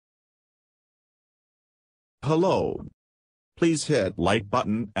Hello. Please hit like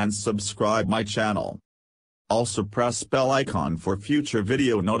button and subscribe my channel. Also press bell icon for future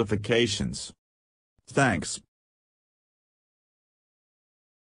video notifications. Thanks.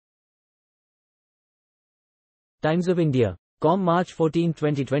 Times of India. March 14,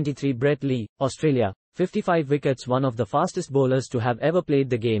 2023. Brett Lee, Australia, 55 wickets. One of the fastest bowlers to have ever played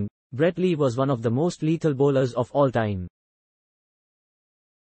the game, Brett Lee was one of the most lethal bowlers of all time.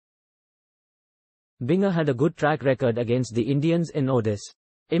 Binga had a good track record against the Indians in ODIs.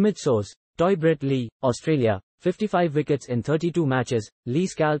 Image source, TOI Brett Lee, Australia, 55 wickets in 32 matches. Lee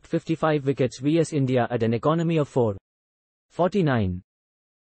scalped 55 wickets vs India at an economy of 4.49.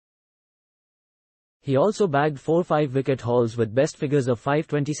 He also bagged 4 5-wicket hauls with best figures of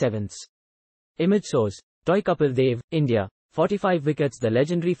 5.27. Image source, TOI Kapil Dev, India, 45 wickets. The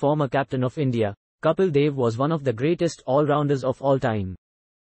legendary former captain of India, Kapil Dev, was one of the greatest all-rounders of all time.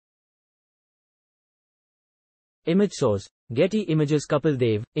 Image source, Getty Images. Kapil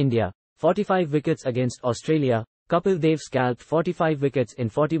Dev, India, 45 wickets against Australia. Kapil Dev scalped 45 wickets in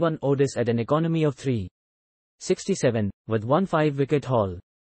 41 ODIs at an economy of 3.67, with 1 5-wicket haul.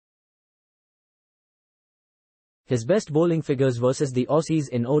 His best bowling figures versus the Aussies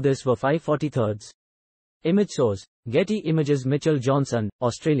in ODIs were 5.43. Image source, Getty Images. Mitchell Johnson,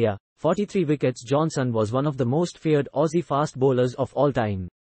 Australia, 43 wickets. Johnson was one of the most feared Aussie fast bowlers of all time.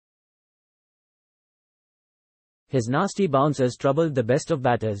 His nasty bounces troubled the best of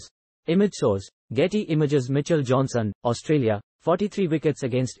batters. Image source, Getty Images. Mitchell Johnson, Australia, 43 wickets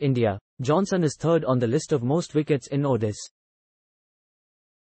against India. Johnson is third on the list of most wickets in ODIs.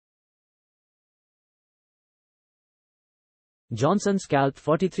 Johnson scalped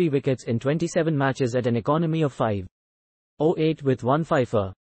 43 wickets in 27 matches at an economy of 5.08 with 1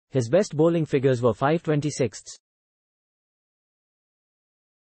 fifer. His best bowling figures were 5.26.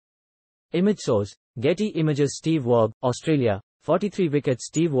 Image source, Getty Images. Steve Waugh, Australia, 43 wickets.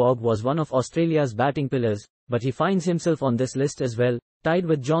 Steve Waugh was one of Australia's batting pillars, but he finds himself on this list as well, tied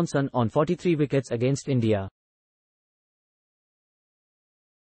with Johnson on 43 wickets against India.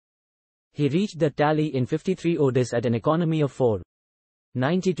 He reached that tally in 53 ODIs at an economy of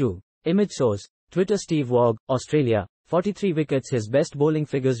 4.92. Image source, Twitter. Steve Waugh, Australia, 43 wickets. His best bowling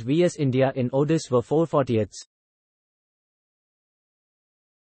figures vs India in ODIs were 4.48.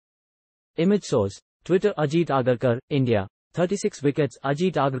 Image source, Twitter. Ajit Agarkar, India, 36 wickets.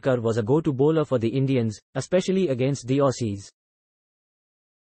 Ajit Agarkar was a go-to bowler for the Indians, especially against the Aussies.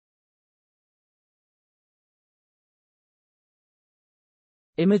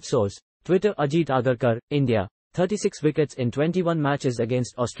 Image source, Twitter. Ajit Agarkar, India, 36 wickets in 21 matches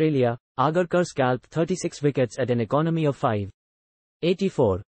against Australia. Agarkar scalped 36 wickets at an economy of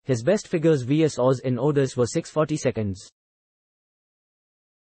 5.84. His best figures vs Aus in ODIs were 6.40 seconds.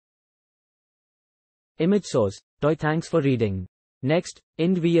 Image source, TOI. Thanks for reading. Next,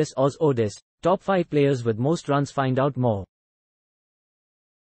 Ind vs Aus ODIs, top 5 players with most runs. Find out more.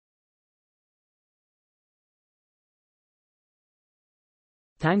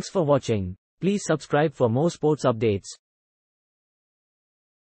 Thanks for watching. Please subscribe for more sports updates.